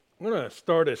I'm going to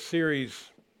start a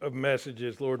series of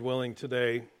messages, Lord willing,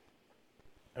 today.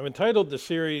 I've entitled the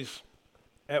series,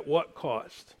 At What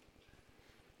Cost?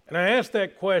 And I ask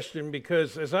that question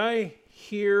because as I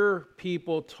hear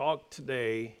people talk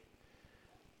today,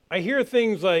 I hear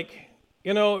things like,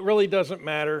 it really doesn't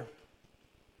matter.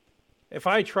 If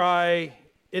I try,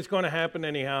 it's going to happen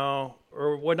anyhow,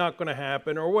 or we're not going to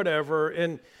happen, or whatever.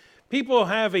 And people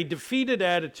have a defeated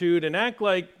attitude and act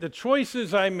like the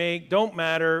choices I make don't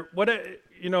matter. What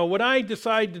I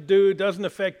decide to do doesn't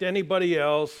affect anybody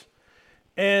else.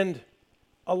 And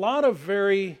a lot of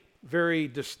very, very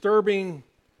disturbing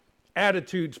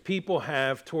attitudes people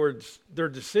have towards their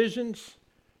decisions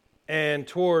and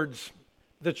towards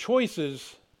the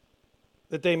choices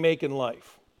that they make in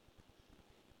life.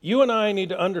 You and I need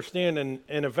to understand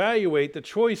and evaluate the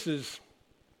choices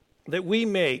that we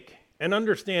make and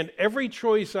understand every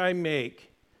choice I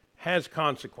make has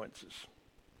consequences.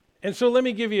 And so let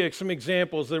me give you some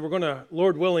examples that we're going to,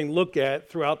 Lord willing, look at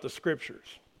throughout the scriptures.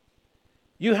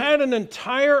 You had an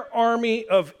entire army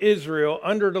of Israel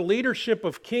under the leadership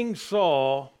of King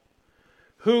Saul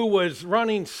who was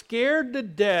running scared to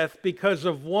death because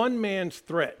of one man's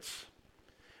threats.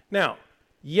 Now,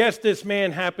 yes, this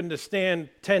man happened to stand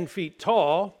 10 feet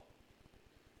tall,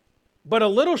 but a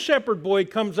little shepherd boy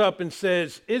comes up and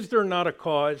says, "Is there not a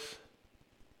cause?"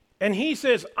 And he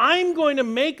says, "I'm going to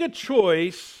make a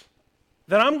choice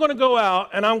that I'm going to go out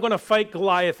and I'm going to fight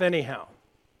Goliath anyhow."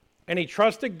 And he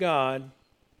trusted God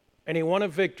and he won a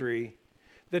victory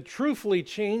that truthfully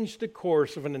changed the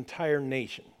course of an entire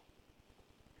nation.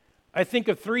 I think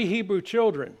of 3 Hebrew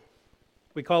children.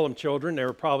 We call them children. They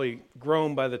were probably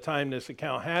grown by the time this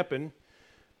account happened.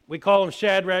 We call them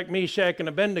Shadrach, Meshach, and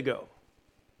Abednego,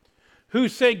 who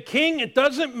said, "King, it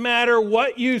doesn't matter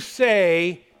what you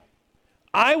say.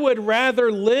 I would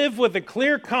rather live with a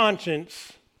clear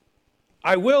conscience.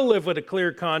 I will live with a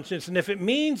clear conscience. And if it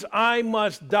means I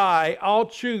must die, I'll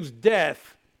choose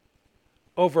death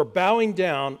over bowing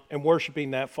down and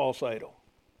worshiping that false idol."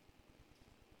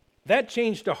 That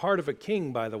changed the heart of a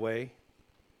king, by the way. You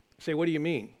say, what do you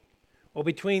mean? Well,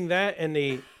 between that and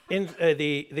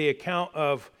the account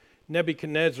of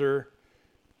Nebuchadnezzar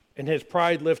and his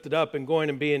pride lifted up and going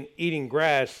and eating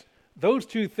grass, those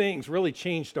two things really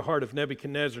changed the heart of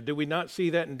Nebuchadnezzar. Do we not see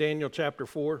that in Daniel chapter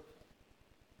 4?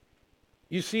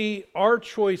 You see, our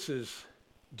choices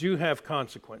do have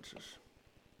consequences.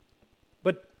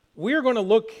 But we're going to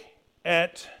look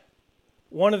at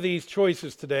one of these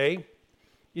choices today.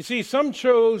 You see, some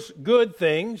chose good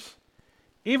things,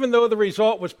 even though the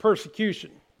result was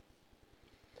persecution.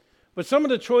 But some of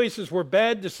the choices were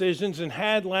bad decisions and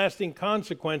had lasting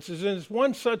consequences. And it's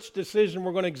one such decision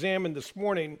we're going to examine this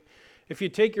morning. If you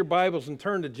take your Bibles and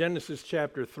turn to Genesis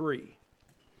chapter 3.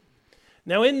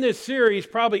 Now in this series,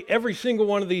 probably every single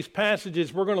one of these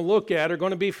passages we're going to look at are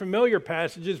going to be familiar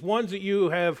passages, ones that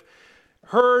you have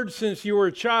heard since you were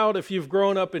a child if you've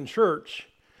grown up in church.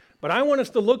 But I want us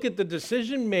to look at the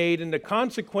decision made and the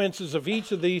consequences of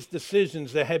each of these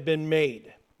decisions that have been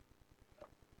made.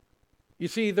 You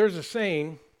see, there's a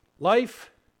saying,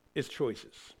 life is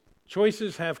choices.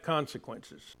 Choices have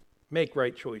consequences. Make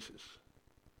right choices.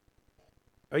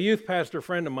 A youth pastor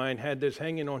friend of mine had this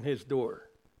hanging on his door.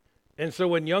 And so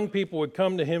when young people would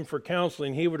come to him for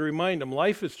counseling, he would remind them,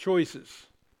 life is choices.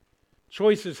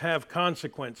 Choices have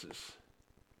consequences.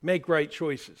 Make right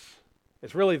choices.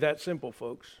 It's really that simple,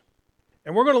 folks.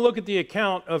 And we're going to look at the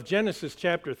account of Genesis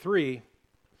chapter 3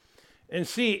 and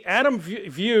see Adam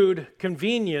viewed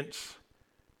convenience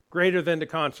greater than the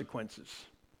consequences.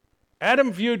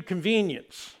 Adam viewed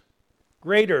convenience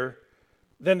greater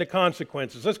than the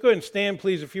consequences. Let's go ahead and stand,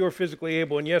 please, if you are physically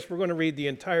able. And yes, we're going to read the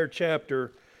entire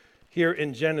chapter here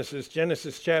in Genesis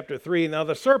chapter 3. Now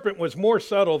the serpent was more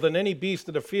subtle than any beast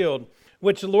of the field,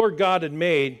 which the Lord God had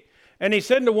made. And he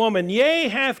said to the woman, "Yea,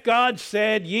 hath God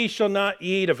said, ye shall not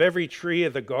eat of every tree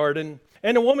of the garden?"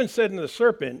 And the woman said unto the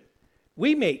serpent,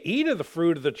 "We may eat of the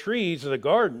fruit of the trees of the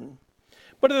garden,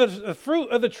 but of the fruit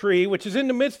of the tree which is in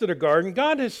the midst of the garden,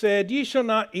 God has said, Ye shall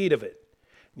not eat of it,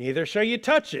 neither shall ye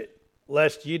touch it,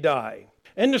 lest ye die."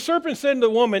 And the serpent said unto the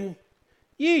woman,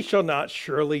 "Ye shall not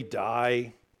surely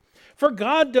die. For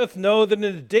God doth know that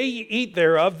in the day ye eat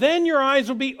thereof, then your eyes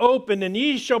will be opened, and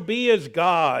ye shall be as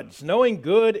gods, knowing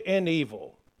good and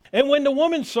evil." And when the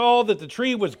woman saw that the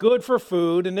tree was good for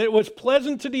food, and it was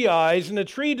pleasant to the eyes, and the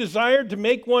tree desired to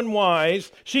make one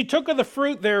wise, she took of the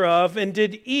fruit thereof, and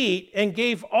did eat, and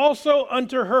gave also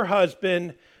unto her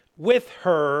husband with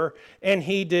her, and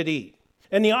he did eat.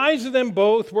 And the eyes of them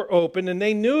both were opened, and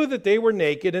they knew that they were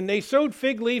naked, and they sewed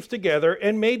fig leaves together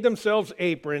and made themselves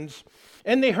aprons.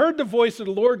 And they heard the voice of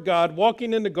the Lord God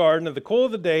walking in the garden of the cool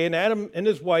of the day, and Adam and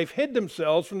his wife hid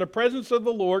themselves from the presence of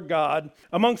the Lord God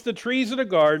amongst the trees of the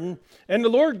garden. And the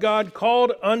Lord God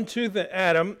called unto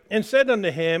Adam and said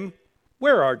unto him,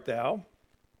 Where art thou?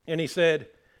 And he said,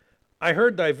 I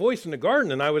heard thy voice in the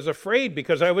garden, and I was afraid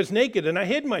because I was naked, and I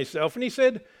hid myself. And he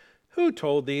said, Who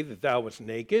told thee that thou wast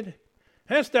naked?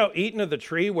 Hast thou eaten of the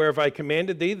tree whereof I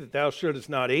commanded thee that thou shouldest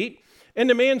not eat? And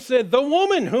the man said, The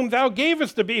woman whom thou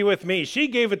gavest to be with me, she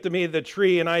gave it to me the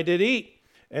tree, and I did eat.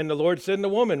 And the Lord said unto the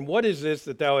woman, What is this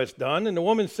that thou hast done? And the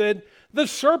woman said, The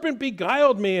serpent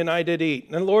beguiled me, and I did eat.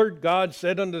 And the Lord God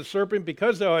said unto the serpent,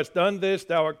 Because thou hast done this,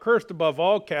 thou art cursed above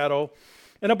all cattle,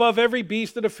 and above every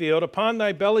beast of the field. Upon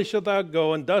thy belly shalt thou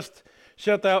go, and dust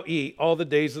shalt thou eat all the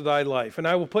days of thy life. And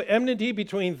I will put enmity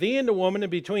between thee and the woman, and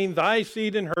between thy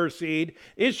seed and her seed.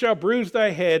 It shall bruise thy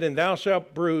head, and thou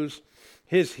shalt bruise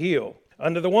his heel.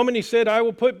 Unto the woman he said, I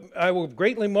will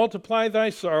greatly multiply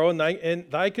thy sorrow and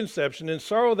thy conception. In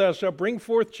sorrow thou shalt bring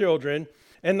forth children,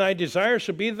 and thy desire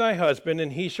shall be thy husband,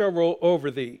 and he shall rule over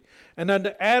thee. And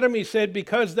unto Adam he said,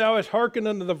 Because thou hast hearkened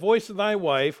unto the voice of thy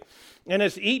wife, and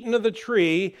hast eaten of the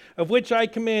tree of which I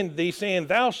commanded thee, saying,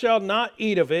 Thou shalt not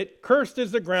eat of it. Cursed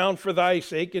is the ground for thy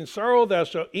sake. In sorrow thou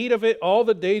shalt eat of it all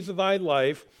the days of thy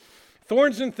life.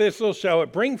 Thorns and thistles shall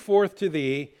it bring forth to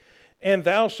thee, and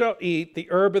thou shalt eat the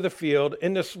herb of the field.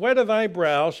 In the sweat of thy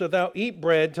brow shalt thou eat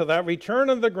bread till thou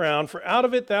return unto the ground, for out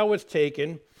of it thou wast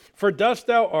taken. For dust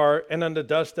thou art, and unto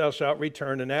dust thou shalt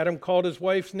return. And Adam called his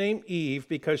wife's name Eve,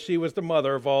 because she was the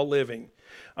mother of all living.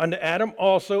 Unto Adam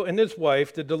also and his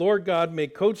wife did the Lord God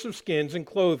make coats of skins and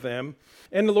clothe them.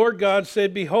 And the Lord God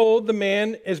said, Behold, the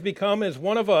man is become as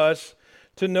one of us,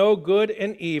 to know good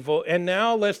and evil. And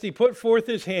now lest he put forth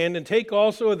his hand and take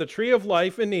also of the tree of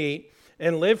life and eat,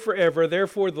 and live forever.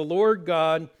 Therefore the Lord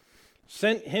God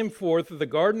sent him forth of the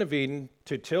Garden of Eden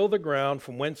to till the ground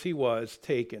from whence he was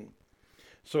taken.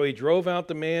 So he drove out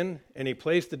the man, and he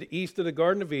placed at the east of the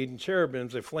Garden of Eden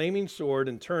cherubims, a flaming sword,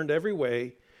 and turned every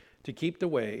way to keep the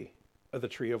way of the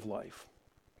tree of life.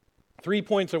 3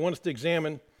 points I want us to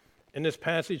examine in this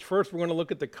passage. First, we're going to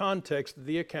look at the context of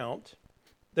the account.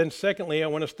 Then secondly, I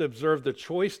want us to observe the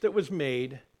choice that was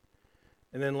made.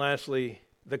 And then lastly,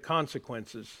 the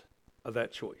consequences of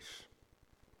that choice.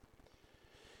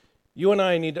 You and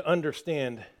I need to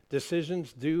understand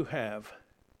decisions do have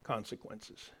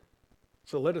consequences.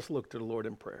 So let us look to the Lord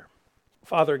in prayer.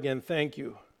 Father, again, thank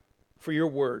you for your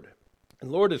word.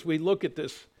 And Lord, as we look at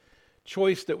this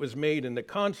choice that was made and the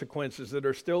consequences that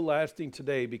are still lasting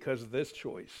today because of this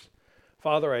choice,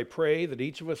 Father, I pray that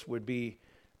each of us would be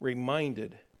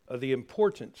reminded of the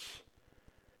importance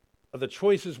of the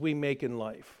choices we make in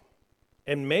life.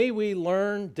 And may we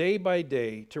learn day by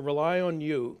day to rely on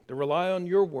you, to rely on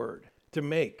your word, to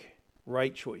make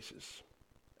right choices.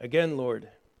 Again, Lord,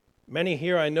 many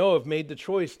here I know have made the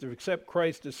choice to accept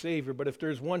Christ as Savior, but if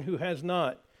there's one who has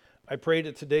not, I pray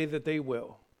that today that they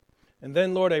will. And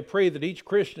then, Lord, I pray that each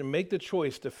Christian make the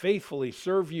choice to faithfully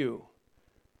serve you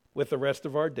with the rest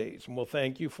of our days. And we'll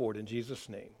thank you for it in Jesus'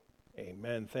 name.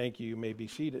 Amen. Thank you. You may be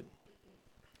seated.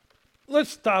 Let's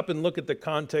stop and look at the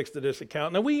context of this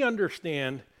account. Now, we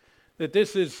understand that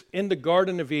this is in the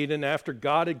Garden of Eden after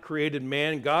God had created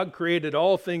man. God created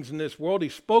all things in this world. He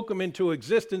spoke them into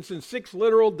existence in 6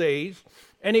 literal days,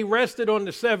 and he rested on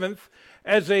the 7th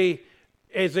as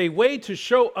a way to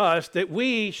show us that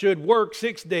we should work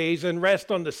 6 days and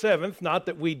rest on the 7th. Not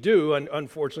that we do,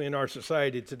 unfortunately, in our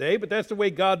society today, but that's the way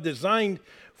God designed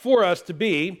for us to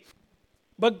be.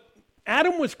 But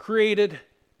Adam was created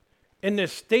in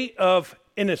this state of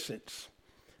innocence.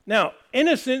 Now,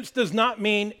 innocence does not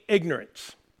mean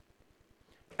ignorance.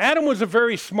 Adam was a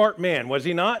very smart man, was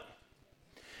he not?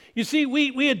 You see,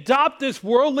 we adopt this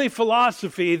worldly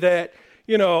philosophy that,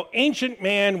 ancient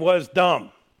man was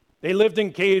dumb. They lived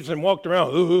in caves and walked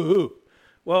around,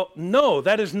 Well, no,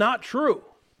 that is not true.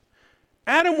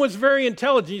 Adam was very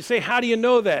intelligent. You say, how do you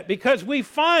know that? Because we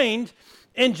find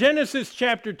in Genesis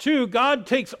chapter 2, God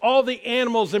takes all the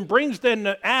animals and brings them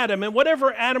to Adam, and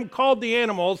whatever Adam called the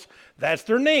animals, that's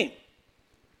their name.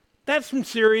 That's some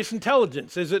serious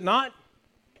intelligence, is it not?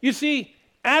 You see,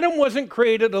 Adam wasn't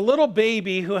created a little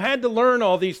baby who had to learn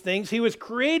all these things. He was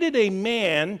created a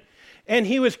man, and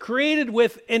he was created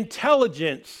with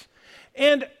intelligence.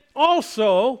 And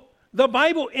also, the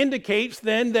Bible indicates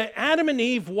then that Adam and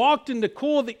Eve walked in the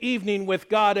cool of the evening with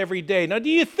God every day. Now, do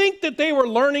you think that they were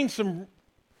learning some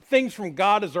things from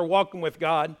God as they're walking with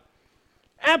God?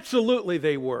 Absolutely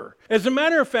they were. As a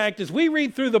matter of fact, as we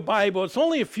read through the Bible, it's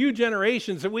only a few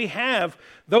generations that we have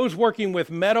those working with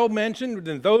metal mentioned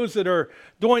and those that are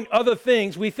doing other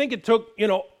things. We think it took,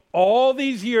 all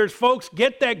these years. Folks,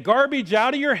 get that garbage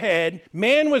out of your head.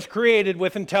 Man was created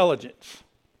with intelligence,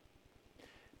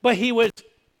 but he was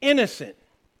innocent.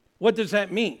 What does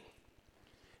that mean?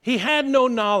 He had no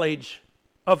knowledge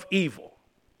of evil.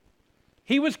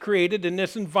 He was created in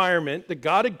this environment that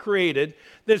God had created,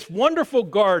 this wonderful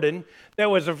garden that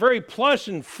was a very plush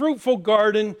and fruitful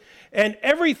garden, and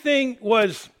everything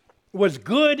was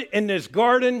good in this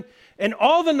garden, and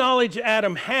all the knowledge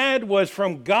Adam had was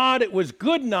from God. It was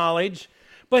good knowledge,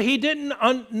 but he didn't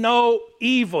know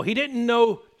evil. He didn't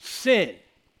know sin.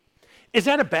 Is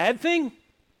that a bad thing?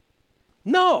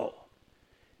 No.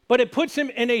 But it puts him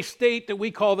in a state that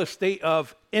we call the state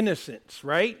of innocence,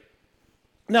 right?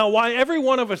 Now, why every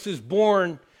one of us is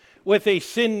born with a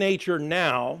sin nature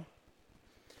now,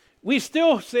 we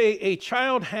still say a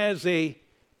child has a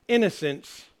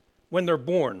innocence when they're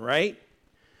born, right?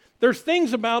 There's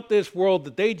things about this world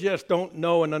that they just don't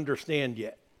know and understand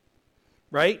yet,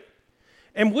 right?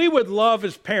 And we would love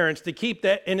as parents to keep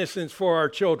that innocence for our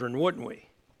children, wouldn't we?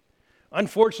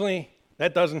 Unfortunately,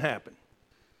 that doesn't happen.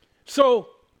 So,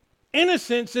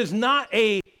 innocence is not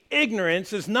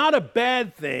ignorance, is not a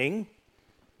bad thing.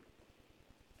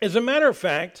 As a matter of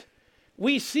fact,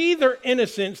 we see their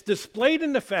innocence displayed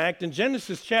in the fact in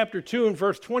Genesis chapter 2 and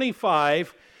verse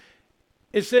 25,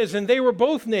 it says, "And they were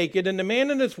both naked, and the man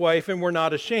and his wife, and were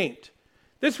not ashamed."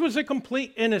 This was a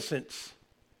complete innocence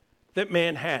that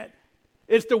man had.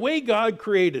 It's the way God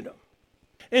created him.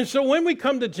 And so when we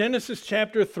come to Genesis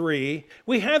chapter 3,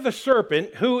 we have a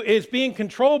serpent who is being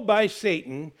controlled by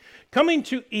Satan coming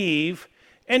to Eve,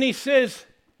 and he says,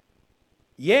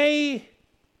 "Yea,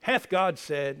 hath God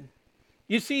said."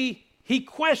 You see, he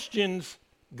questions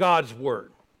God's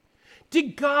word.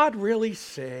 Did God really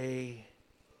say?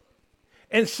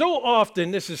 And so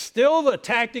often, this is still the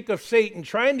tactic of Satan,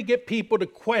 trying to get people to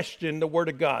question the word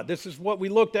of God. This is what we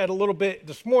looked at a little bit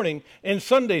this morning in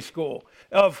Sunday school,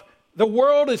 of the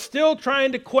world is still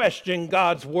trying to question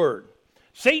God's word.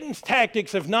 Satan's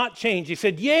tactics have not changed. He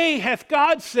said, "Yea, hath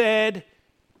God said,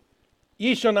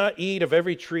 ye shall not eat of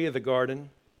every tree of the garden."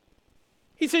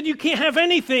 He said, "You can't have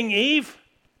anything, Eve."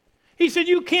 He said,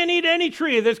 "You can't eat any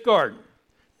tree of this garden."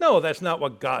 No, that's not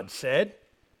what God said.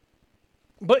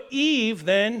 But Eve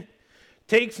then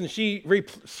takes and she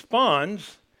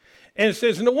responds and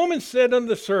says, "And the woman said unto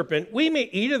the serpent, we may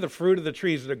eat of the fruit of the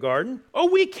trees of the garden." Oh,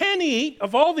 we can eat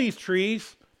of all these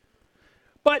trees,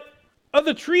 but of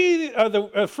the tree,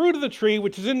 the fruit of the tree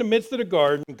which is in the midst of the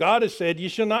garden, God has said, "You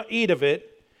shall not eat of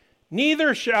it,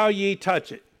 neither shall ye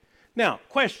touch it." Now,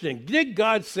 question, did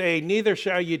God say, "Neither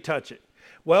shall ye touch it"?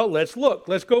 Well, let's look.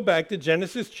 Let's go back to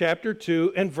Genesis chapter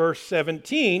 2 and verse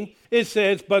 17. It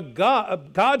says, but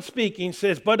God speaking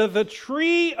says, "But of the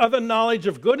tree of the knowledge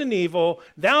of good and evil,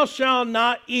 thou shalt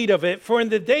not eat of it, for in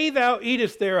the day thou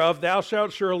eatest thereof, thou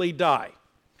shalt surely die."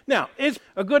 Now, it's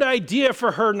a good idea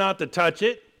for her not to touch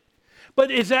it, but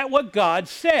is that what God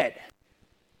said?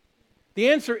 The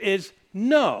answer is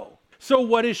no. So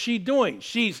what is she doing?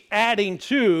 She's adding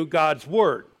to God's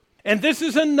word. And this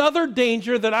is another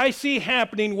danger that I see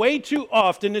happening way too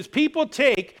often, is people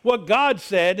take what God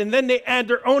said and then they add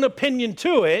their own opinion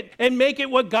to it and make it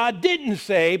what God didn't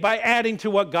say by adding to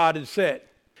what God had said.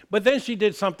 But then she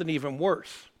did something even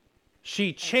worse.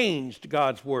 She changed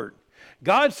God's word.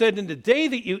 God said, "In the day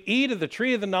that you eat of the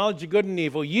tree of the knowledge of good and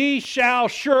evil, ye shall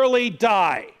surely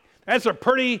die." That's a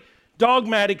pretty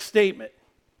dogmatic statement.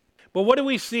 But what do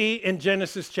we see in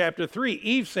Genesis chapter 3?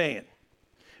 Eve saying,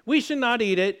 "We should not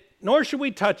eat it, nor should we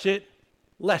touch it,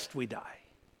 lest we die."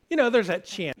 There's that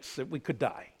chance that we could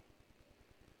die.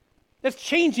 That's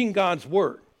changing God's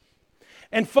word.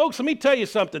 And folks, let me tell you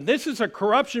something. This is a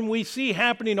corruption we see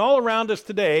happening all around us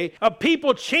today, of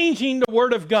people changing the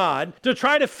word of God to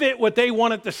try to fit what they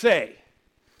want it to say.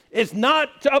 It's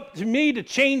not up to me to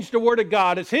change the word of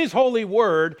God. It's his holy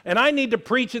word, and I need to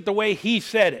preach it the way he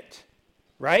said it,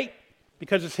 right?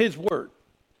 Because it's his word.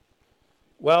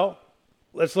 Well,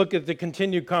 let's look at the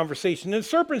continued conversation. "And the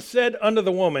serpent said unto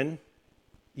the woman,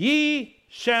 Ye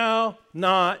shall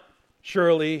not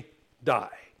surely die."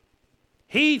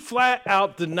 He flat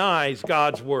out denies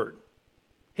God's word.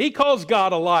 He calls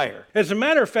God a liar. As a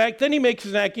matter of fact, then he makes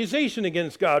an accusation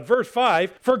against God. Verse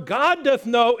 5, "For God doth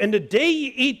know in the day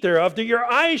ye eat thereof, that your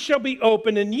eyes shall be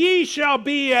opened, and ye shall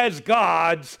be as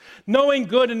gods, knowing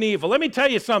good and evil." Let me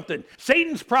tell you something.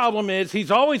 Satan's problem is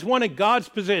he's always wanted God's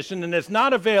position, and it's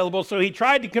not available, so he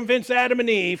tried to convince Adam and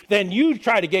Eve, then you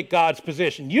try to get God's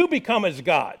position. You become as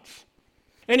gods.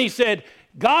 And he said,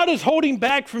 God is holding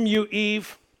back from you,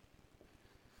 Eve.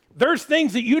 There's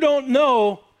things that you don't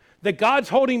know that God's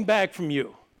holding back from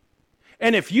you.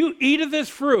 And if you eat of this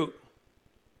fruit,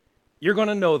 you're going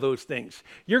to know those things.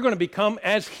 You're going to become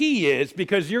as he is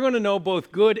because you're going to know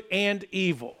both good and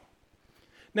evil.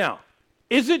 Now,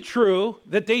 is it true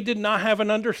that they did not have an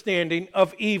understanding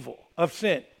of evil, of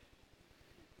sin?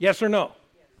 Yes or no?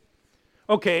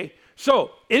 Okay,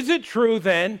 so is it true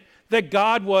then that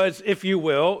God was, if you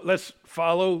will, let's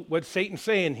follow what Satan's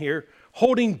saying here,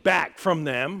 holding back from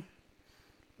them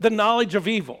the knowledge of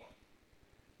evil?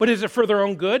 But is it for their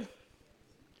own good?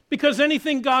 Because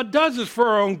anything God does is for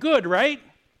our own good, right?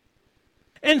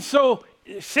 And so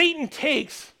Satan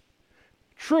takes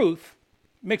truth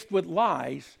mixed with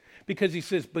lies because he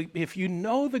says, but if you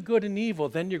know the good and evil,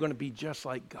 then you're going to be just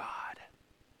like God.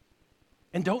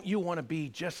 And don't you want to be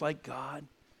just like God?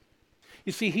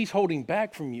 You see, he's holding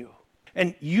back from you.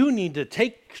 And you need to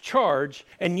take charge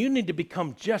and you need to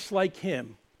become just like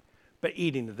him by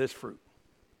eating of this fruit.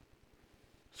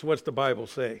 So what's the Bible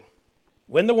say?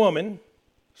 When the woman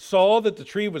saw that the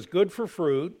tree was good for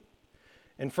fruit,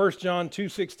 in 1 John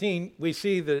 2:16, we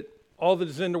see that all that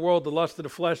is in the world, the lust of the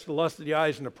flesh, the lust of the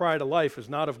eyes, and the pride of life is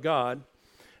not of God.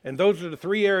 And those are the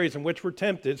three areas in which we're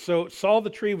tempted. So saw the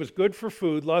tree was good for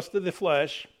food, lust of the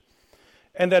flesh,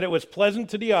 and that it was pleasant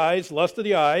to the eyes, lust of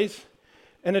the eyes,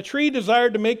 and a tree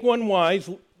desired to make one wise,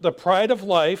 the pride of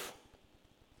life.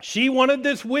 She wanted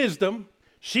this wisdom.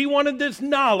 She wanted this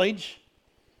knowledge.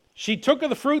 She took of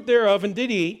the fruit thereof and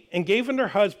did eat, and gave unto her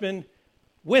husband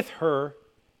with her,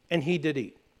 and he did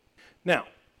eat. Now,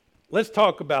 let's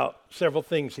talk about several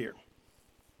things here.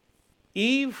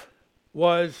 Eve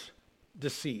was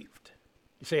deceived.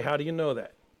 You say, how do you know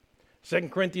that? 2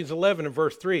 Corinthians 11 and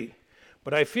verse 3.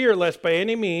 But I fear lest by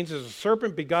any means, as the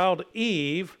serpent beguiled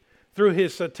Eve through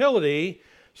his subtlety,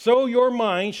 so your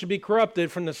mind should be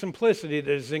corrupted from the simplicity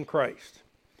that is in Christ.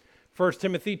 1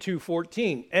 Timothy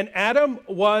 2:14. And Adam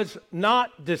was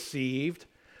not deceived,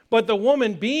 but the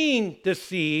woman being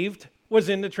deceived was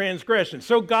in the transgression.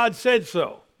 So God said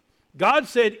so. God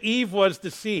said Eve was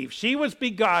deceived. She was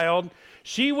beguiled.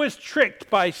 She was tricked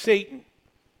by Satan.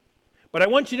 But I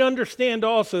want you to understand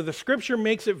also, the scripture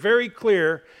makes it very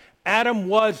clear, Adam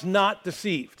was not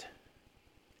deceived.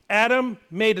 Adam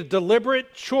made a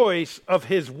deliberate choice of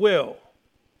his will.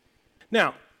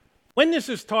 Now, when this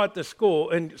is taught to school,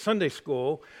 in Sunday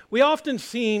school, we often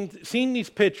seen these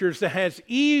pictures that has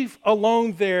Eve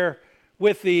alone there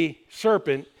with the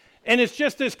serpent, and it's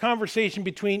just this conversation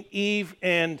between Eve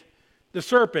and the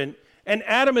serpent, and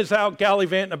Adam is out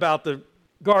gallivanting about the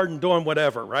garden doing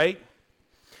whatever, right?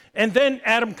 And then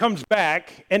Adam comes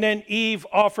back, and then Eve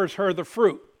offers her the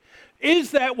fruit.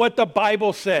 Is that what the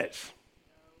Bible says?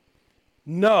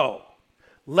 No.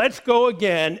 Let's go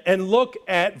again and look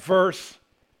at verse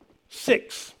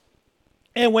 6.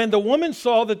 And when the woman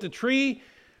saw that the tree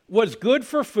was good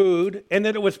for food, and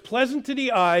that it was pleasant to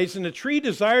the eyes, and the tree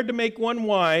desired to make one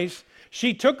wise,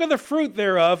 she took of the fruit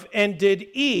thereof, and did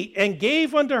eat, and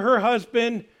gave unto her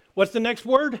husband, what's the next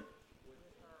word?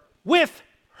 With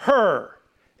her.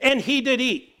 And he did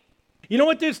eat. You know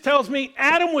what this tells me?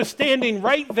 Adam was standing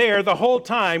right there the whole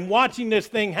time watching this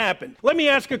thing happen. Let me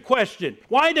ask a question.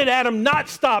 Why did Adam not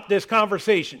stop this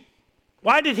conversation?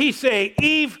 Why did he say,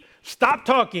 Eve, stop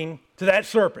talking to that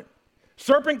serpent?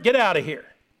 Serpent, get out of here.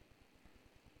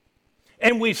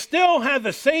 And we still have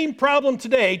the same problem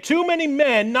today. Too many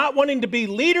men not wanting to be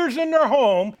leaders in their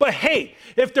home. But hey,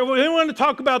 if we want to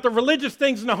talk about the religious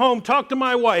things in the home, talk to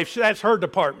my wife. That's her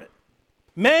department.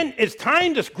 Men, it's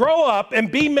time to grow up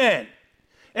and be men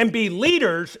and be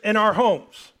leaders in our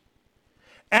homes.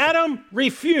 Adam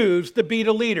refused to be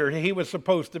the leader he was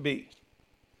supposed to be.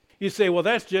 You say, well,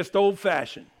 that's just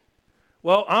old-fashioned.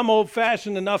 Well, I'm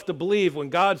old-fashioned enough to believe when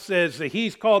God says that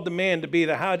he's called the man to be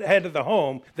the head of the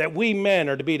home, that we men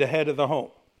are to be the head of the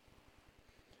home.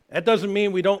 That doesn't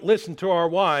mean we don't listen to our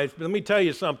wives, but let me tell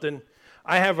you something.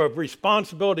 I have a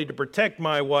responsibility to protect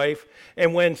my wife,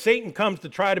 and when Satan comes to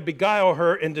try to beguile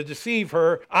her and to deceive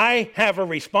her, I have a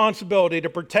responsibility to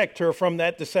protect her from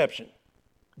that deception.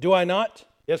 Do I not?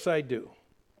 Yes, I do.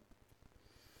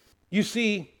 You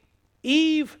see,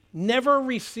 Eve never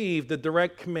received a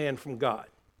direct command from God.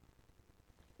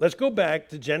 Let's go back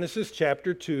to Genesis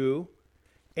chapter 2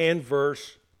 and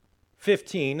verse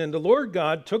 15. And the Lord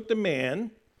God took the man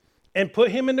and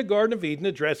put him in the Garden of Eden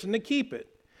to dress and to keep it.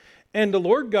 And the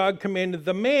Lord God commanded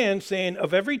the man, saying,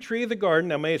 of every tree of the garden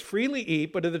thou mayest freely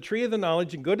eat, but of the tree of the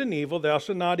knowledge of good and evil thou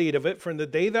shalt not eat of it, for in the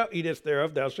day thou eatest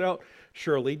thereof thou shalt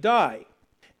surely die.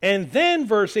 And then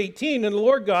verse 18, and the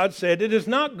Lord God said, it is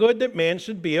not good that man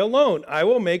should be alone. I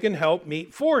will make an help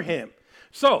meet for him.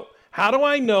 So, How do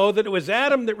I know that it was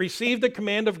Adam that received the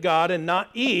command of God and not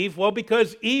Eve? Well,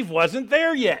 because Eve wasn't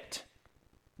there yet,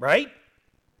 right?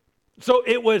 So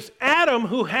it was Adam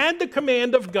who had the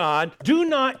command of God, do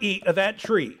not eat of that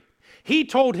tree. He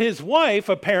told his wife,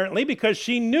 apparently, because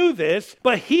she knew this,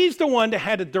 but he's the one that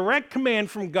had a direct command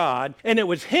from God, and it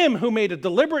was him who made a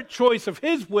deliberate choice of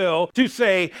his will to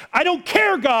say, I don't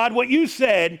care, God, what you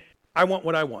said. I want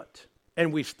what I want.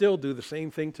 And we still do the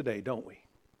same thing today, don't we?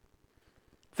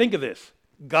 Think of this.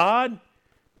 God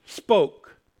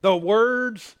spoke the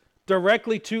words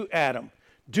directly to Adam.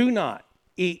 Do not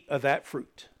eat of that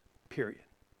fruit, period.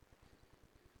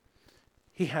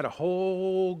 He had a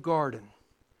whole garden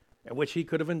in which he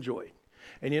could have enjoyed.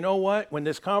 And you know what? When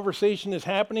this conversation is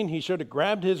happening, he should have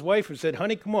grabbed his wife and said,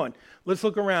 honey, come on, let's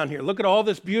look around here. Look at all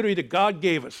this beauty that God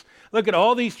gave us. Look at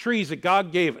all these trees that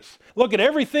God gave us. Look at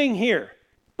everything here.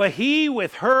 But he,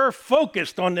 with her,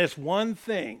 focused on this one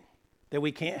thing that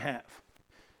we can't have.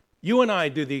 You and I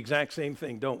do the exact same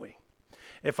thing, don't we?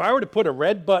 If I were to put a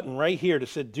red button right here that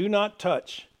said, do not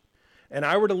touch, and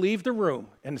I were to leave the room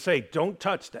and say, don't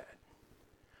touch that,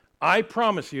 I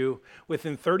promise you,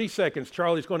 within 30 seconds,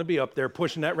 Charlie's going to be up there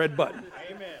pushing that red button.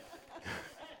 Amen.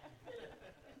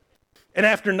 And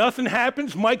after nothing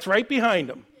happens, Mike's right behind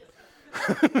him.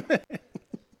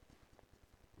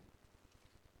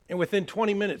 And within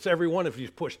 20 minutes, every one of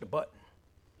you's pushed the button.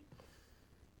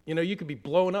 You know, you could be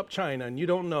blowing up China and you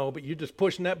don't know, but you're just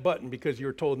pushing that button because you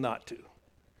were told not to.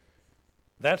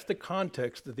 That's the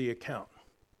context of the account.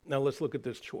 Now let's look at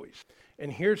this choice.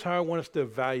 And here's how I want us to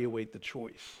evaluate the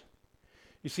choice.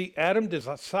 You see, Adam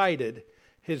decided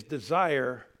his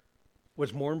desire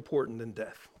was more important than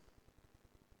death.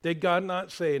 Did God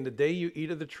not say, in the day you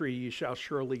eat of the tree, you shall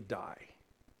surely die?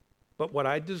 But what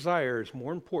I desire is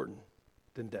more important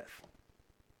than death.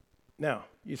 Now,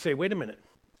 you say, wait a minute.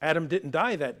 Adam didn't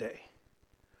die that day.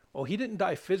 Oh, he didn't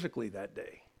die physically that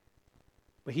day,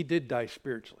 but he did die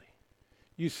spiritually.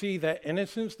 You see that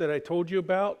innocence that I told you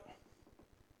about?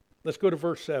 Let's go to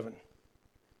verse 7.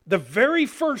 The very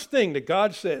first thing that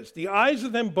God says, the eyes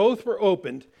of them both were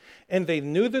opened, and they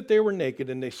knew that they were naked,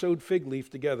 and they sewed fig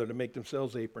leaf together to make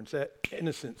themselves aprons. That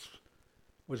innocence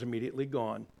was immediately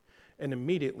gone, and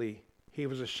immediately he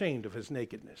was ashamed of his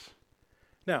nakedness.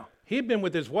 Now, he had been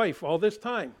with his wife all this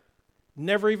time,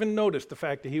 never even noticed the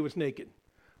fact that he was naked.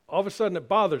 All of a sudden it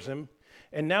bothers him,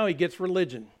 and now he gets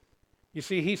religion. You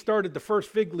see, he started the First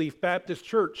Fig Leaf Baptist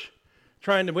Church,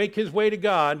 trying to make his way to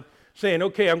God, saying,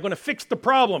 okay, I'm going to fix the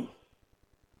problem.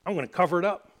 I'm going to cover it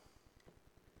up.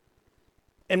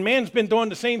 And man's been doing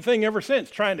the same thing ever since,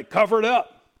 trying to cover it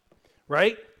up,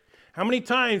 right? How many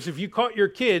times have you caught your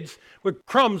kids with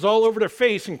crumbs all over their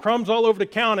face and crumbs all over the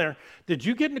counter? Did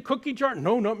you get in the cookie jar?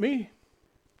 No, not me.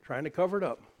 Trying to cover it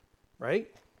up, right?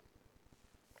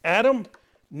 Adam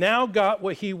now got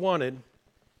what he wanted.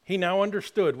 He now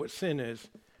understood what sin is.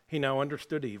 He now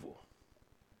understood evil.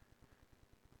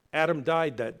 Adam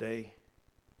died that day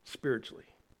spiritually,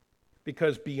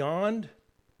 because beyond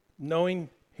knowing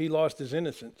he lost his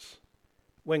innocence,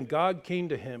 when God came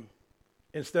to him,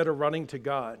 instead of running to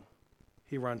God,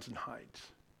 he runs and hides.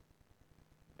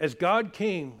 As God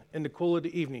came in the cool of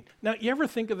the evening. Now, you ever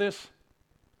think of this?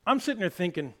 I'm sitting there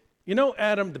thinking, you know,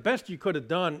 Adam, the best you could have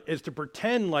done is to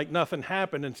pretend like nothing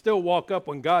happened and still walk up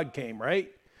when God came, right?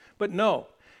 But no,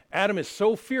 Adam is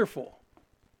so fearful.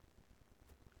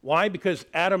 Why? Because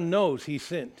Adam knows he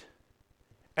sinned.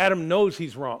 Adam knows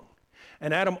he's wrong.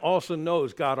 And Adam also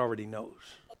knows God already knows.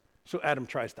 So Adam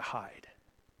tries to hide.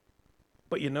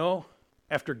 But you know,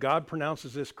 after God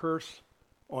pronounces this curse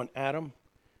on Adam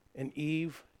and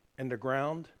Eve and the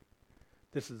ground,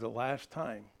 this is the last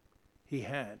time he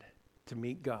had to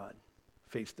meet God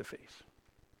face to face.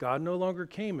 God no longer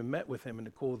came and met with him in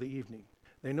the cool of the evening.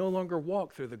 They no longer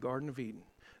walked through the Garden of Eden.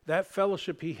 That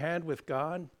fellowship he had with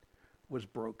God was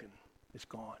broken. It's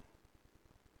gone.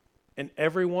 And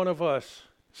every one of us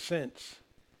since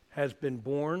has been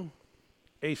born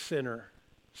a sinner,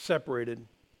 separated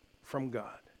from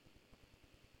God.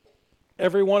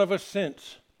 Every one of us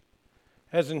since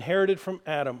has inherited from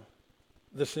Adam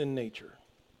the sin nature.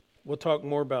 We'll talk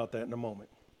more about that in a moment.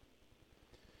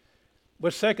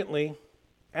 But secondly,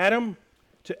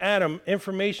 to Adam,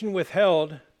 information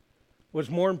withheld was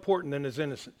more important than his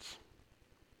innocence.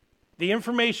 The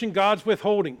information God's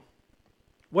withholding,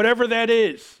 whatever that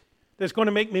is, that's going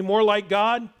to make me more like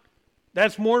God,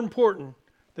 that's more important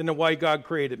than the why God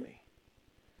created me.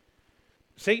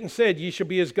 Satan said, ye shall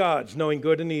be as gods, knowing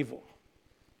good and evil,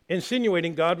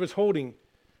 insinuating God was holding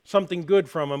something good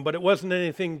from him, but it wasn't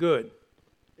anything good.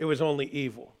 It was only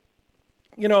evil.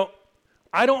 You know,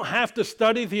 I don't have to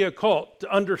study the occult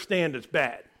to understand it's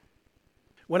bad.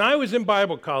 When I was in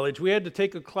Bible college, we had to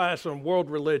take a class on world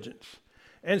religions.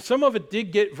 And some of it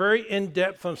did get very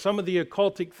in-depth on some of the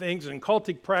occultic things and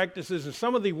cultic practices and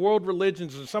some of the world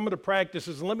religions and some of the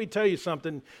practices. And let me tell you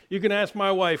something. You can ask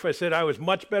my wife. I said I was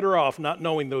much better off not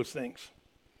knowing those things.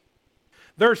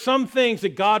 There are some things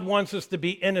that God wants us to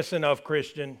be innocent of,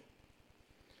 Christian.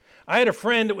 I had a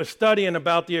friend that was studying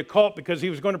about the occult because he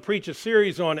was going to preach a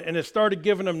series on it, and it started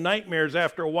giving him nightmares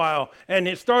after a while. And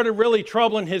it started really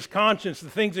troubling his conscience, the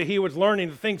things that he was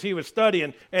learning, the things he was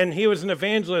studying. And he was an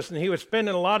evangelist, and he was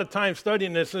spending a lot of time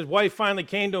studying this. His wife finally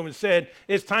came to him and said,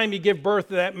 "It's time you give birth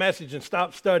to that message and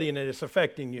stop studying it. It's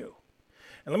affecting you."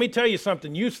 And let me tell you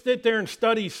something. You sit there and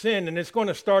study sin, and it's going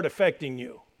to start affecting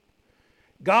you.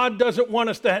 God doesn't want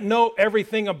us to know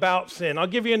everything about sin. I'll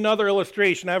give you another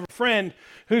illustration. I have a friend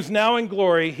who's now in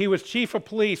glory. He was chief of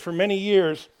police for many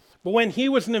years, but when he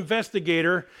was an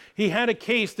investigator, he had a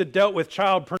case that dealt with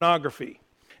child pornography.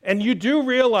 And you do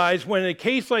realize when a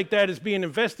case like that is being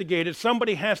investigated,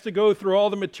 somebody has to go through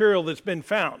all the material that's been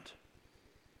found.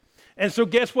 And so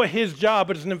guess what his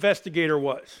job as an investigator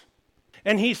was?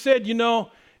 And he said,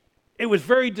 it was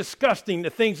very disgusting, the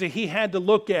things that he had to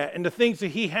look at and the things that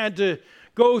he had to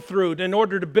go through in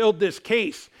order to build this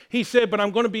case. He said, but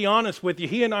I'm going to be honest with you.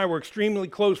 He and I were extremely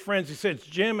close friends. He said,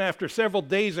 Jim, after several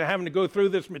days of having to go through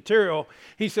this material,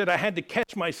 he said, I had to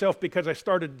catch myself because I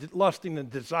started lusting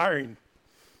and desiring.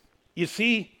 You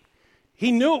see,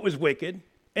 he knew it was wicked.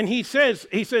 And he says,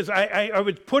 I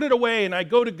would put it away and I'd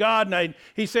go to God and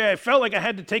he said, I felt like I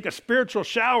had to take a spiritual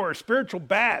shower, a spiritual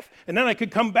bath, and then I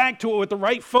could come back to it with the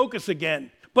right focus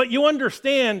again. But you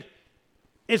understand,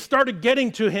 it started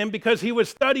getting to him because he was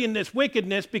studying this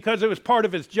wickedness because it was part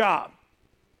of his job.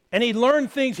 And he learned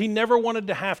things he never wanted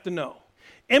to have to know.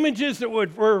 Images that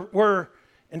were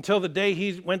until the day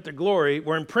he went to glory,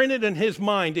 were imprinted in his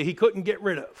mind that he couldn't get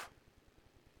rid of.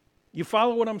 You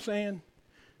follow what I'm saying?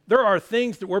 There are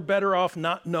things that we're better off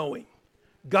not knowing.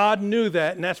 God knew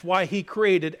that, and that's why he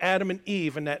created Adam and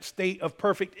Eve in that state of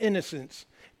perfect innocence.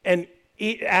 And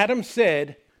Adam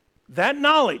said, that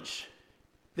knowledge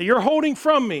that you're holding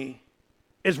from me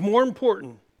is more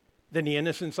important than the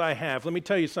innocence I have. Let me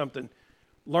tell you something.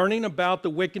 Learning about the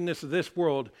wickedness of this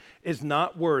world is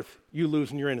not worth you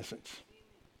losing your innocence.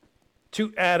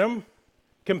 To Adam,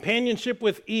 companionship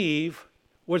with Eve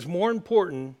was more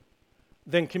important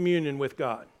than communion with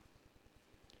God.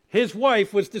 His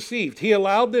wife was deceived. He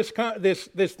allowed this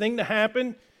thing to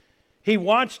happen. He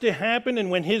watched it happen, and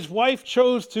when his wife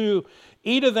chose to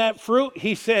eat of that fruit,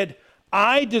 he said,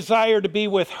 I desire to be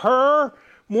with her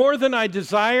more than I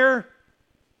desire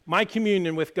my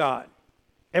communion with God.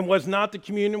 And was not the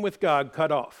communion with God cut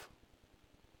off?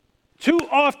 Too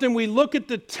often we look at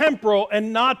the temporal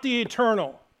and not the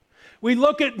eternal. We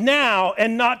look at now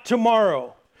and not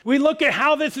tomorrow. We look at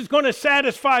how this is going to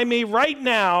satisfy me right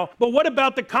now, but what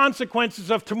about the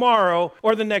consequences of tomorrow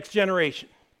or the next generation?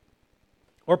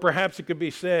 Or perhaps it could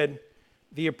be said,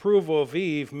 the approval of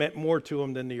Eve meant more to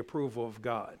him than the approval of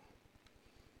God.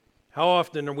 How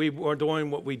often are we doing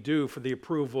what we do for the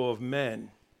approval of men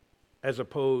as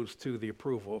opposed to the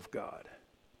approval of God?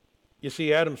 You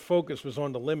see, Adam's focus was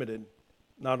on the limited,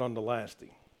 not on the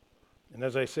lasting. And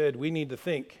as I said, we need to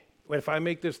think, if I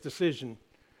make this decision,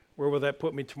 where will that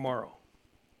put me tomorrow?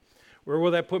 Where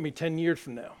will that put me 10 years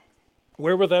from now?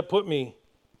 Where will that put me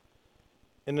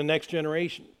in the next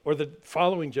generation or the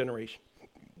following generation?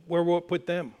 Where will it put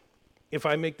them if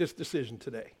I make this decision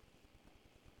today?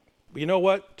 But you know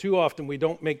what? Too often we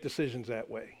don't make decisions that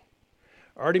way.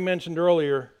 I already mentioned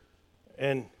earlier,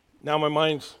 and now my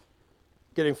mind's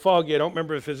getting foggy. I don't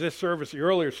remember if it's this service or the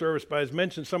earlier service, but I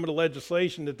mentioned some of the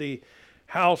legislation that the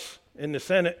House and the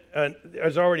Senate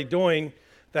is already doing.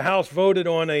 The House voted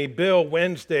on a bill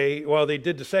Wednesday, while they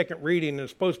did the second reading, and they're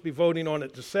supposed to be voting on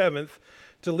it the 7th,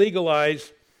 to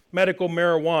legalize medical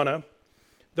marijuana.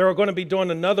 They're going to be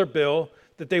doing another bill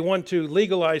that they want to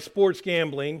legalize sports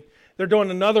gambling. They're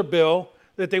doing another bill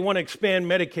that they want to expand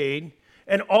Medicaid.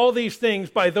 And all these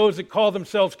things by those that call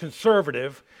themselves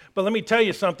conservative. But let me tell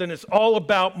you something, it's all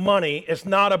about money. It's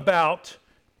not about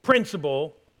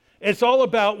principle. It's all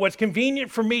about what's convenient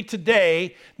for me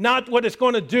today, not what it's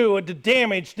going to do to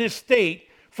damage this state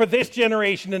for this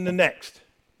generation and the next.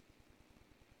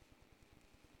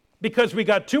 Because we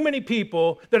got too many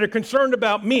people that are concerned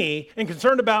about me and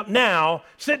concerned about now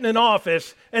sitting in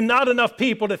office, and not enough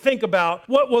people to think about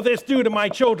what will this do to my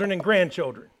children and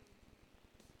grandchildren.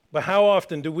 But how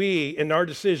often do we, in our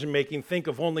decision making, think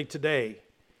of only today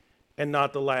and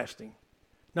not the lasting?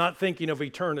 Not thinking of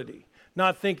eternity.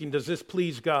 Not thinking, does this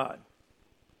please God?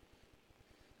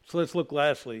 So let's look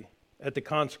lastly at the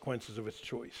consequences of its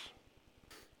choice.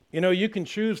 You know, you can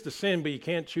choose to sin, but you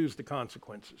can't choose the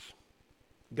consequences.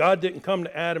 God didn't come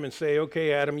to Adam and say,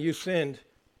 okay, Adam, you sinned.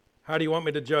 How do you want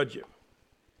me to judge you?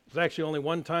 There's actually only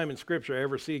one time in Scripture I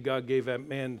ever see God gave that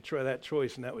man that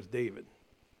choice, and that was David.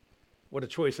 What a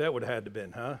choice that would have had to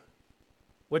been, huh?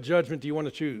 What judgment do you want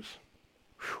to choose?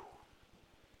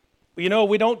 Whew. You know,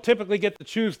 we don't typically get to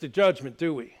choose the judgment,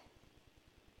 do we?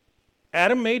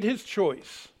 Adam made his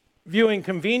choice, viewing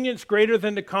convenience greater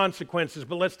than the consequences,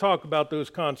 but let's talk about those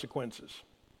consequences.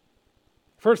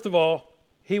 First of all,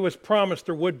 he was promised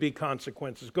there would be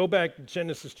consequences. Go back to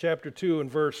Genesis chapter 2 and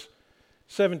verse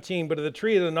 17. But of the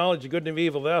tree of the knowledge of good and of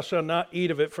evil, thou shalt not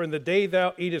eat of it, for in the day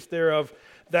thou eatest thereof,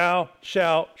 thou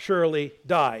shalt surely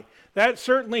die. That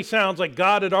certainly sounds like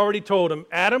God had already told him,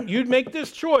 Adam, you'd make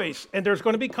this choice, and there's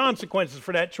going to be consequences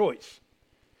for that choice.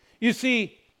 You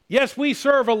see, yes, we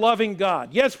serve a loving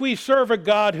God. Yes, we serve a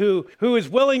God who is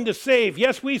willing to save.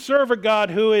 Yes, we serve a God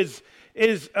who is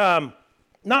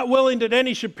not willing that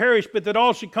any should perish, but that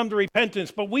all should come to repentance.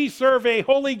 But we serve a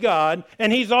holy God,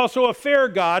 and he's also a fair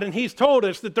God, and he's told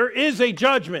us that there is a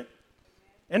judgment,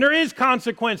 and there is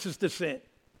consequences to sin.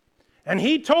 And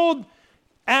he told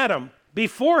Adam,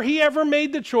 before he ever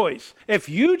made the choice, if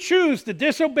you choose to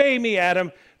disobey me,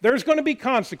 Adam, there's going to be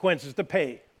consequences to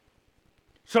pay.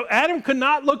 So Adam could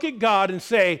not look at God and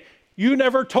say, you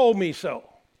never told me so.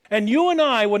 And you and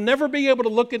I will never be able to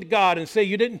look at God and say,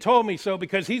 you didn't tell me so,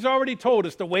 because he's already told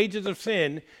us the wages of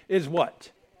sin is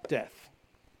what? Death.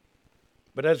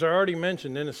 But as I already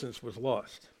mentioned, innocence was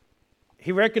lost.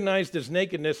 He recognized his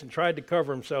nakedness and tried to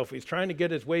cover himself. He's trying to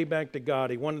get his way back to God.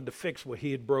 He wanted to fix what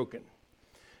he had broken.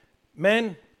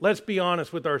 Men, let's be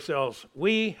honest with ourselves.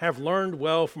 We have learned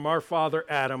well from our father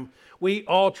Adam. We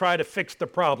all try to fix the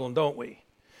problem, don't we?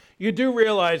 You do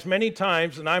realize many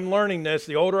times, and I'm learning this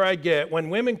the older I get,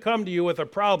 when women come to you with a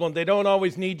problem, they don't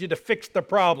always need you to fix the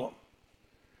problem.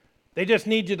 They just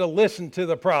need you to listen to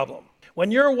the problem. When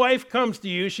your wife comes to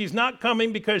you, she's not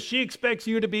coming because she expects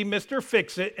you to be Mr.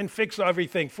 Fix-It and fix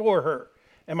everything for her.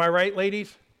 Am I right,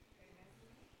 ladies?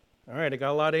 All right, I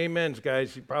got a lot of amens,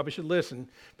 guys. You probably should listen,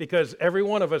 because every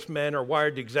one of us men are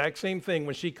wired the exact same thing.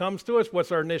 When she comes to us,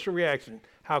 what's our initial reaction?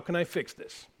 How can I fix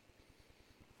this?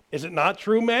 Is it not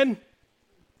true, men?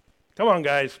 Come on,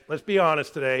 guys. Let's be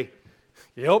honest today.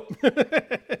 Yep.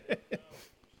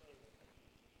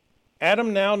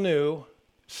 Adam now knew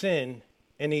sin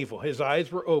and evil. His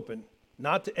eyes were open,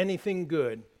 not to anything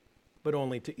good, but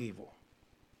only to evil.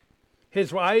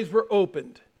 His eyes were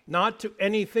opened, not to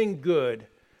anything good,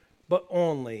 but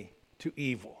only to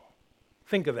evil.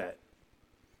 Think of that.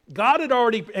 God had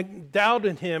already endowed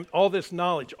in him all this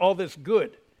knowledge, all this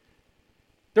good.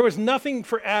 There was nothing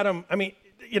for Adam.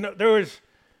 There was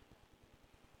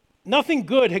nothing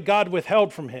good had God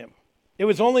withheld from him. It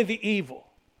was only the evil.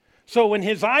 So when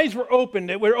his eyes were opened,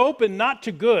 they were opened not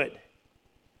to good,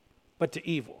 but to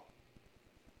evil.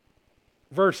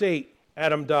 Verse 8,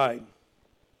 Adam died.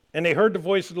 And they heard the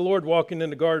voice of the Lord walking in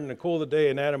the garden in the cool of the day,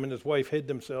 and Adam and his wife hid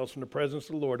themselves from the presence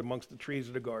of the Lord amongst the trees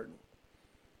of the garden.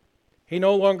 He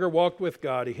no longer walked with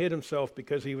God. He hid himself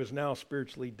because he was now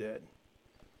spiritually dead.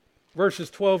 Verses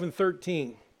 12 and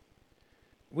 13,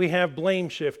 we have blame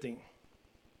shifting.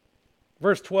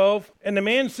 Verse 12, and the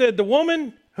man said, the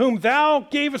woman whom thou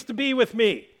gavest to be with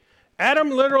me. Adam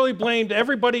literally blamed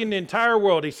everybody in the entire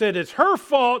world. He said, it's her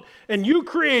fault and you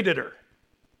created her.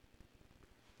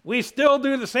 We still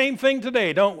do the same thing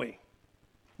today, don't we?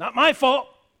 Not my fault,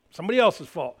 somebody else's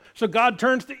fault. So God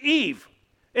turns to Eve.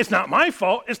 It's not my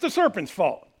fault, it's the serpent's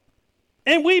fault.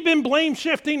 And we've been blame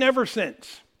shifting ever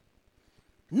since.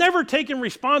 Never taking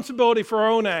responsibility for our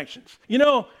own actions. You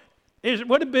know, it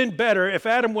would have been better if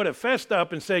Adam would have fessed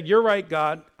up and said, you're right,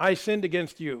 God, I sinned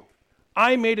against you.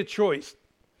 I made a choice.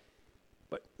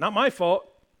 But not my fault.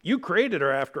 You created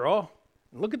her after all.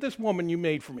 And look at this woman you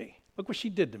made for me. Look what she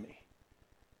did to me.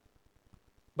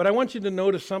 But I want you to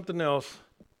notice something else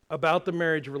about the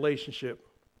marriage relationship.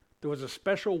 There was a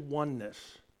special oneness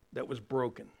that was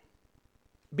broken.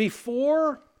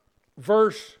 Before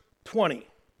verse 20,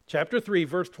 chapter 3,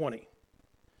 verse 20,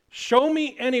 show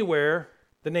me anywhere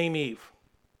the name Eve,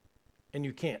 and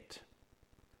you can't.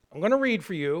 I'm going to read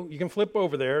for you. You can flip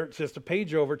over there. It's just a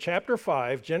page over, chapter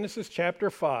 5, Genesis chapter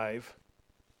 5,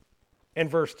 and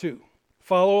verse 2.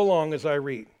 Follow along as I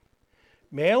read.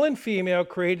 Male and female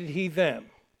created he them,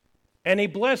 and he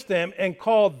blessed them and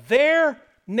called their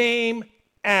name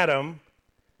Adam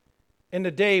in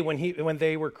the day when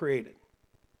they were created.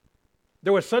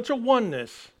 There was such a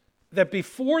oneness that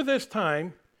before this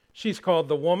time, she's called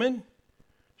the woman,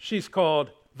 she's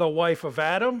called the wife of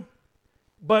Adam,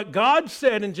 but God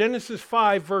said in Genesis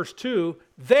 5, verse 2,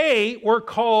 they were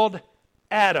called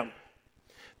Adam.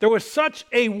 There was such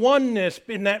a oneness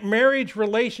in that marriage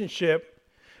relationship.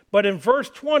 But in verse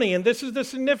 20, and this is the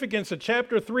significance of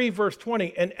chapter 3, verse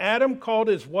 20, and Adam called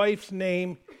his wife's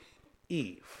name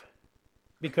Eve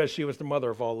because she was the mother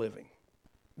of all living.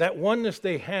 That oneness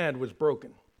they had was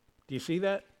broken. Do you see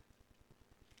that?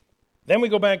 Then we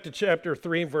go back to chapter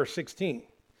 3, verse 16.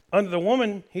 Unto the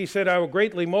woman, he said, I will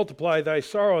greatly multiply thy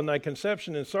sorrow and thy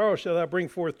conception. In sorrow shalt thou bring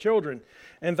forth children,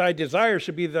 and thy desire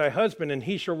shall be thy husband, and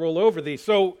he shall rule over thee.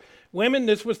 So, women,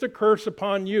 this was the curse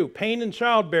upon you, pain in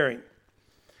childbearing.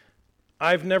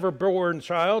 I've never borne a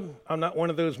child. I'm not one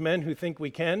of those men who think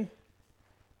we can,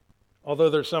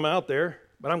 although there's some out there.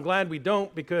 But I'm glad we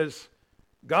don't, because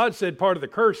God said part of the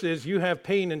curse is you have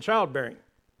pain in childbearing.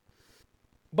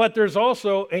 But there's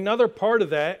also another part of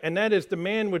that, and that is the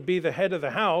man would be the head of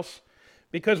the house,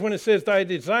 because when it says thy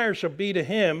desire shall be to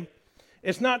him,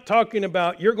 it's not talking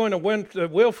about you're going to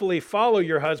willfully follow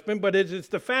your husband, but it's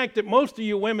the fact that most of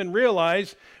you women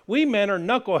realize we men are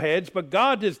knuckleheads, but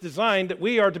God has designed that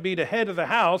we are to be the head of the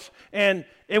house, and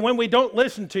when we don't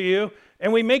listen to you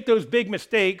and we make those big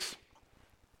mistakes,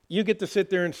 you get to sit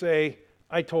there and say,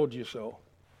 I told you so.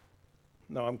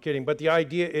 No, I'm kidding. But the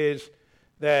idea is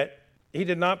that he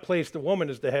did not place the woman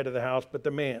as the head of the house, but the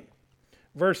man.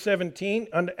 Verse 17,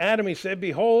 unto Adam he said,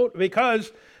 behold,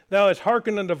 because thou hast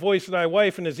hearkened unto the voice of thy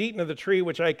wife, and hast eaten of the tree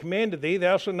which I commanded thee,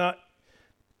 thou shalt not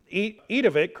eat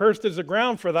of it. Cursed is the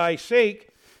ground for thy sake,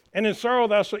 and in sorrow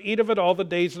thou shalt eat of it all the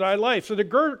days of thy life. So the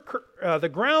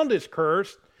ground is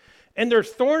cursed, and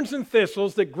there's thorns and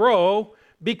thistles that grow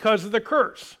because of the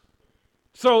curse.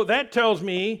 So that tells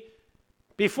me,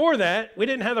 before that, we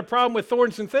didn't have a problem with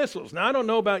thorns and thistles. Now, I don't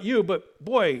know about you, but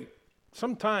boy,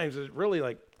 sometimes it's really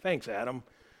like, thanks, Adam.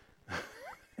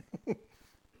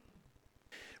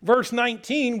 Verse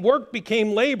 19, work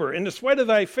became labor. In the sweat of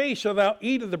thy face shalt thou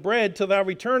eat of the bread till thou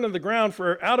return of the ground,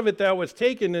 for out of it thou wast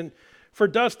taken, and for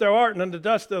dust thou art, and unto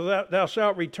dust thou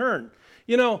shalt return.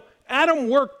 You know, Adam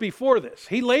worked before this.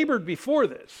 He labored before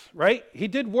this, right? He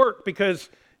did work because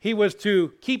he was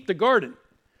to keep the garden.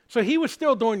 So he was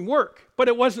still doing work, but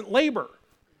it wasn't labor.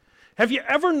 Have you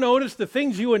ever noticed the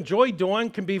things you enjoy doing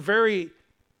can be very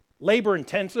labor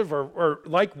intensive or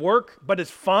like work, but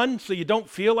it's fun, so you don't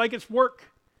feel like it's work?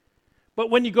 But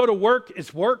when you go to work,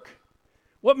 it's work.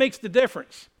 What makes the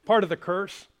difference? Part of the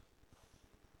curse.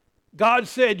 God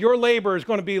said your labor is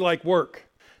going to be like work.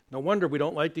 No wonder we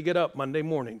don't like to get up Monday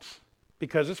mornings,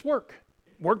 because it's work.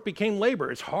 Work became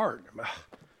labor. It's hard. I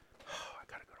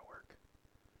got to go to work.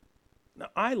 Now,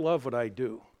 I love what I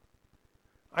do.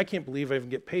 I can't believe I even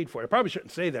get paid for it. I probably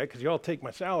shouldn't say that because you all take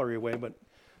my salary away, but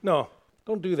no,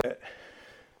 don't do that.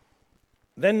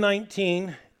 Then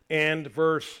 19 and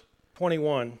verse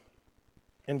 21.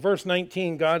 In verse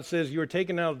 19, God says, you are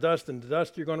taken out of dust, and to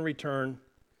dust you're going to return.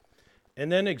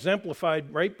 And then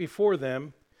exemplified right before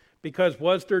them, because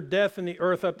was there death in the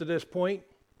earth up to this point?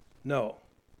 No.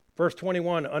 Verse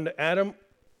 21, unto Adam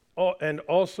and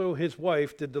also his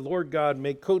wife did the Lord God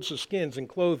make coats of skins and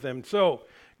clothe them. So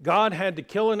God had to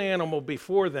kill an animal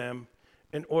before them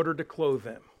in order to clothe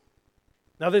them.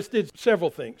 Now this did several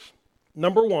things.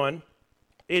 Number one,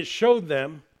 it showed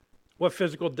them what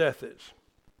physical death is.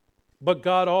 But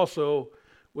God also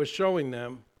was showing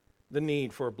them the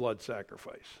need for a blood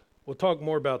sacrifice. We'll talk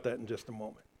more about that in just a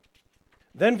moment.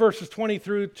 Then verses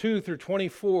 22 through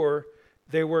 24,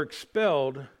 they were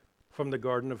expelled from the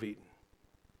Garden of Eden.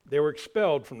 They were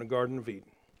expelled from the Garden of Eden.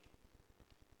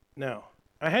 Now,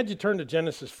 I had you turn to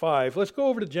Genesis 5. Let's go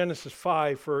over to Genesis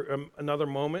 5 for another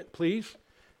moment, please.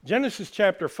 Genesis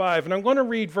chapter 5, and I'm going to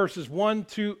read verses 1,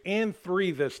 2, and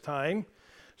 3 this time.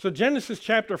 So Genesis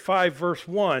chapter 5, verse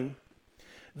 1.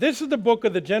 This is the book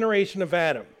of the generation of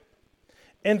Adam.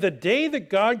 And the day that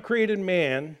God created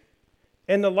man,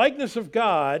 in the likeness of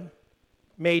God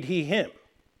made he him.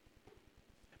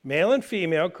 Male and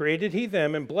female created he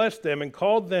them, and blessed them, and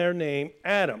called their name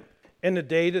Adam, in the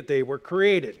day that they were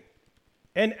created.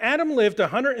 And Adam lived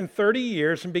 130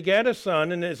 years, and begat a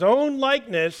son in his own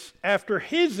likeness after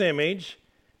his image,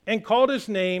 and called his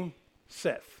name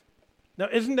Seth. Now,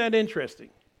 isn't that interesting?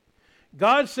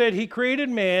 God said he created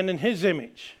man in his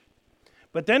image.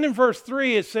 But then in verse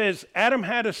 3 it says Adam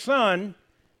had a son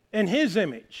in his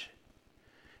image.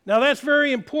 Now that's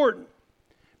very important,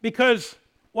 because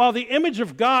while the image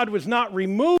of God was not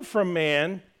removed from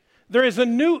man, there is a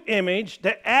new image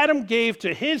that Adam gave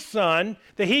to his son,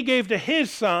 that he gave to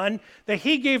his son, that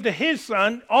he gave to his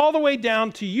son, all the way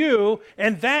down to you,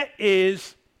 and that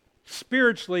is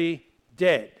spiritually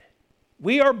dead.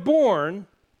 We are born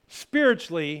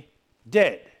spiritually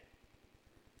dead.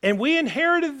 And we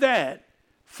inherited that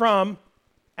from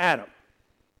Adam.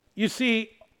 You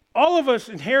see, all of us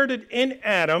inherited in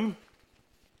Adam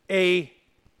a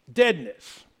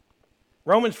deadness.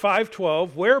 Romans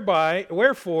 5:12,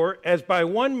 wherefore, as by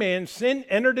one man sin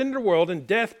entered into the world, and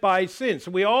death by sin. So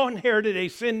we all inherited a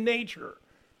sin nature,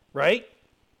 right?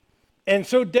 And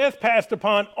so death passed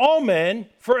upon all men,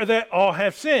 for that all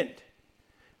have sinned.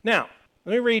 Now,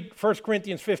 let me read 1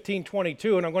 Corinthians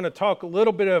 15:22, and I'm going to talk a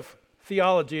little bit of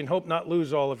theology and hope not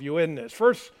lose all of you in this.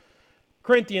 1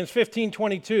 Corinthians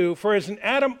 15:22, for as in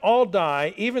Adam all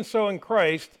die, even so in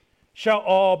Christ shall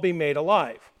all be made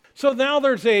alive. So now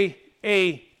there's a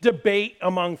debate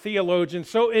among theologians.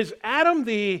 So is Adam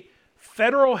the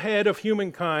federal head of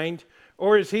humankind,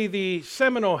 or is he the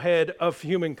seminal head of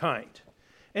humankind?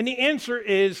 And the answer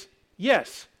is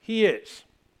yes, he is.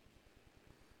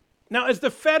 Now, as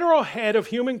the federal head of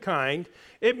humankind,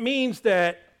 it means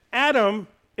that Adam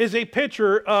is a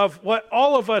picture of what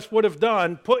all of us would have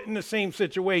done put in the same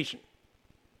situation.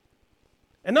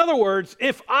 In other words,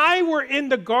 if I were in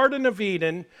the Garden of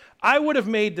Eden, I would have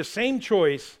made the same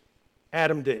choice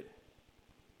Adam did,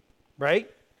 right?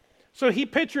 So he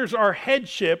pictures our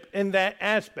headship in that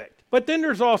aspect. But then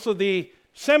there's also the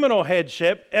seminal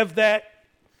headship of that.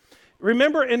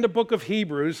 Remember in the book of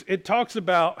Hebrews, it talks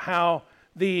about how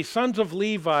the sons of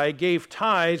Levi gave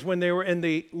tithes when they were in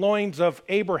the loins of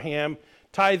Abraham,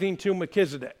 tithing to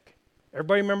Melchizedek.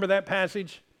 Everybody remember that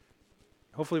passage?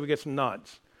 Hopefully we get some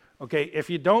nods. Okay, if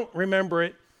you don't remember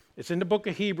it, it's in the book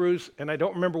of Hebrews, and I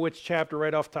don't remember which chapter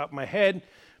right off the top of my head,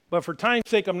 but for time's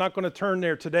sake, I'm not going to turn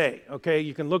there today, okay?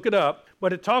 You can look it up,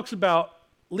 but it talks about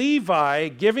Levi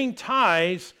giving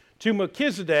tithes to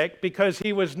Melchizedek because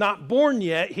he was not born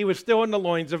yet, he was still in the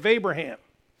loins of Abraham.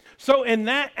 So in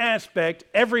that aspect,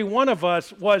 every one of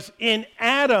us was in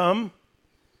Adam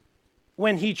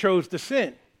when he chose to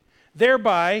sin.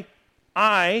 Thereby,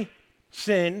 I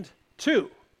sinned too.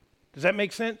 Does that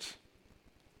make sense?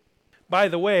 By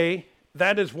the way,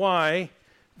 that is why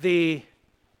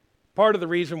part of the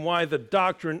reason why the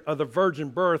doctrine of the virgin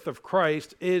birth of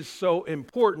Christ is so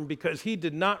important, because he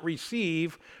did not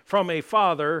receive from a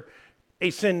father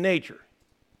a sin nature.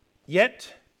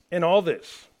 Yet, in all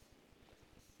this.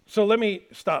 So let me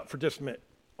stop for just a minute.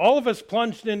 All of us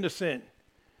plunged into sin.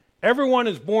 Everyone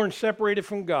is born separated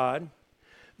from God.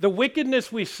 The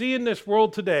wickedness we see in this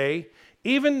world today,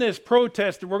 even this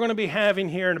protest that we're going to be having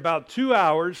here in about 2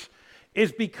 hours,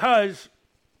 is because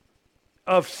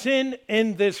of sin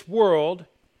in this world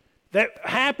that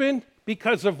happened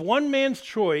because of one man's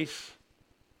choice,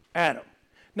 Adam.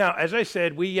 Now, as I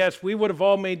said, we would have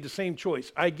all made the same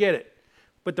choice. I get it.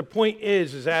 But the point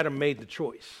is Adam made the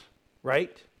choice,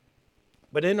 right?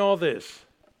 But in all this,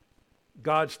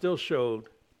 God still showed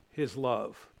his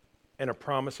love and a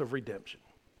promise of redemption.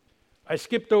 I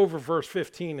skipped over verse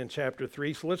 15 in chapter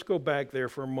 3, so let's go back there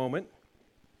for a moment.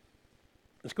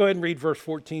 Let's go ahead and read verse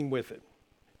 14 with it.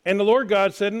 And the Lord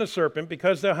God said unto the serpent,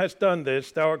 because thou hast done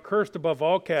this, thou art cursed above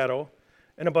all cattle,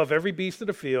 and above every beast of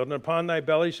the field, and upon thy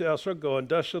belly thou shalt go, and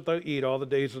dust shalt thou eat all the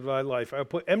days of thy life. I will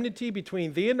put enmity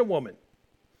between thee and the woman,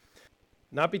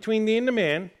 not between thee and the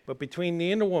man, but between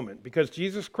thee and the woman, because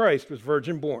Jesus Christ was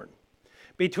virgin born.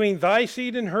 Between thy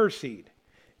seed and her seed,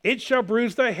 it shall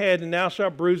bruise thy head, and thou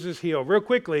shalt bruise his heel. Real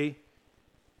quickly,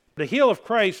 the heel of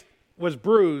Christ was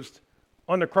bruised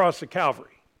on the cross of Calvary.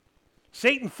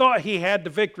 Satan thought he had the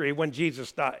victory when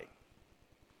Jesus died.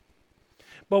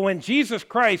 But when Jesus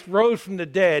Christ rose from the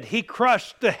dead, he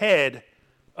crushed the head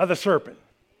of the serpent.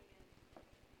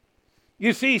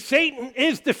 You see, Satan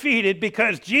is defeated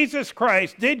because Jesus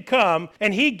Christ did come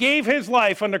and he gave his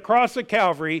life on the cross of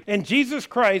Calvary, and Jesus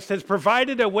Christ has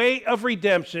provided a way of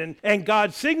redemption, and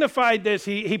God signified this.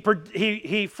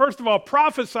 He first of all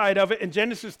prophesied of it in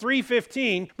Genesis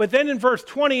 3:15, but then in verse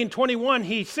 20 and 21,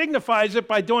 he signifies it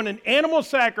by doing an animal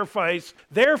sacrifice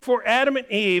there for Adam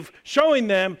and Eve, showing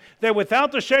them that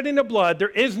without the shedding of blood, there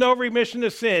is no remission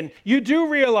of sin. You do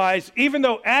realize, even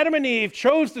though Adam and Eve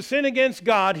chose to sin against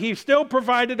God, he still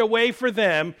provided a way for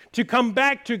them to come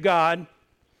back to God,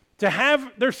 to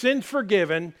have their sins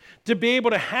forgiven, to be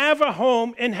able to have a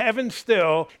home in heaven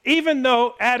still, even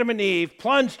though Adam and Eve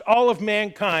plunged all of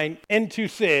mankind into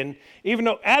sin. Even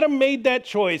though Adam made that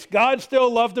choice, God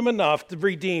still loved him enough to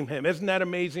redeem him. Isn't that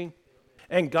amazing?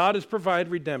 And God has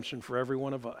provided redemption for every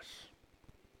one of us.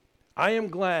 I am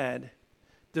glad,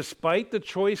 despite the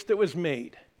choice that was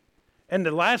made and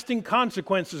the lasting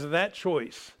consequences of that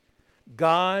choice,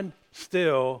 God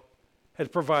still has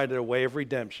provided a way of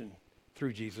redemption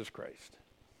through Jesus Christ.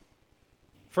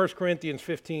 1 Corinthians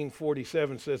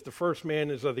 15:47 says, the first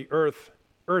man is of the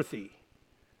earthy.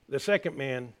 The second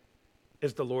man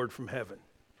is the Lord from heaven.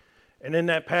 And in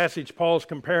that passage, Paul's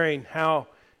comparing how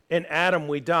in Adam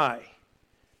we die.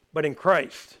 But in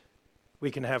Christ,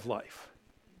 we can have life.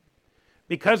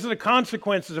 Because of the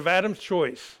consequences of Adam's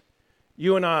choice,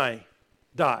 you and I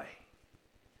die.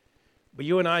 But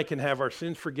you and I can have our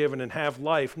sins forgiven and have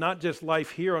life, not just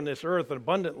life here on this earth, an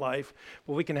abundant life,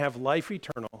 but we can have life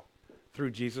eternal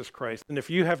through Jesus Christ. And if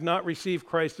you have not received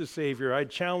Christ as Savior, I'd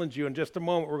challenge you in just a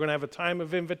moment. We're going to have a time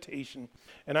of invitation.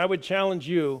 And I would challenge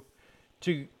you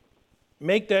to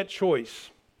make that choice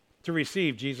to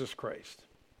receive Jesus Christ.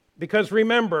 Because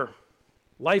remember,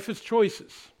 life is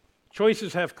choices.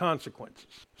 Choices have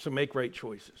consequences. So make right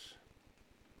choices.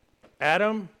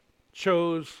 Adam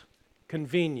chose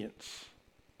convenience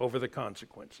over the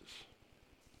consequences.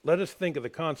 Let us think of the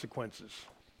consequences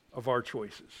of our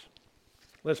choices.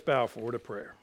 Let's bow for a word of prayer.